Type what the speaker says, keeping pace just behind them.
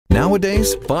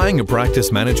Nowadays, buying a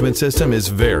practice management system is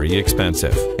very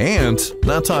expensive. And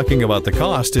not talking about the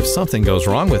cost if something goes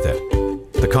wrong with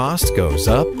it. The cost goes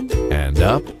up and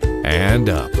up and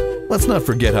up. Let's not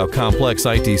forget how complex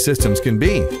IT systems can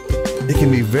be. It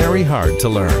can be very hard to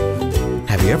learn.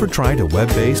 Have you ever tried a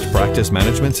web-based practice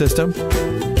management system?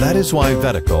 That is why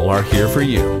Vetical are here for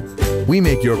you. We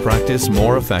make your practice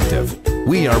more effective.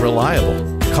 We are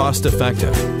reliable,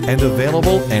 cost-effective, and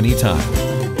available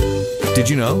anytime. Did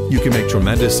you know you can make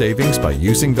tremendous savings by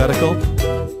using Vetical?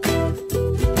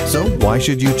 So why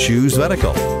should you choose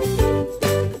Vetical?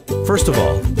 First of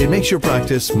all, it makes your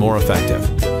practice more effective.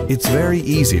 It's very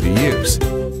easy to use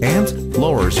and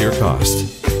lowers your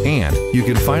cost. And you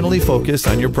can finally focus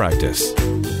on your practice.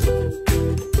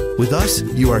 With us,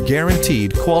 you are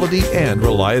guaranteed quality and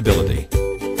reliability.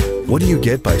 What do you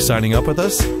get by signing up with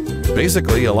us?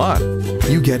 Basically, a lot.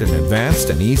 You get an advanced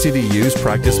and easy-to-use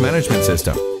practice management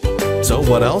system. So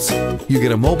what else? You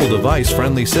get a mobile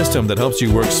device-friendly system that helps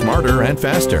you work smarter and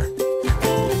faster.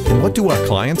 And what do our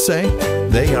clients say?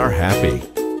 They are happy.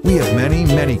 We have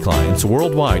many clients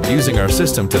worldwide using our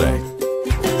system today.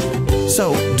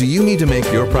 So, do you need to make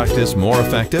your practice more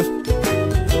effective?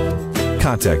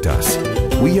 Contact us.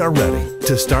 We are ready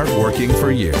to start working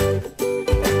for you.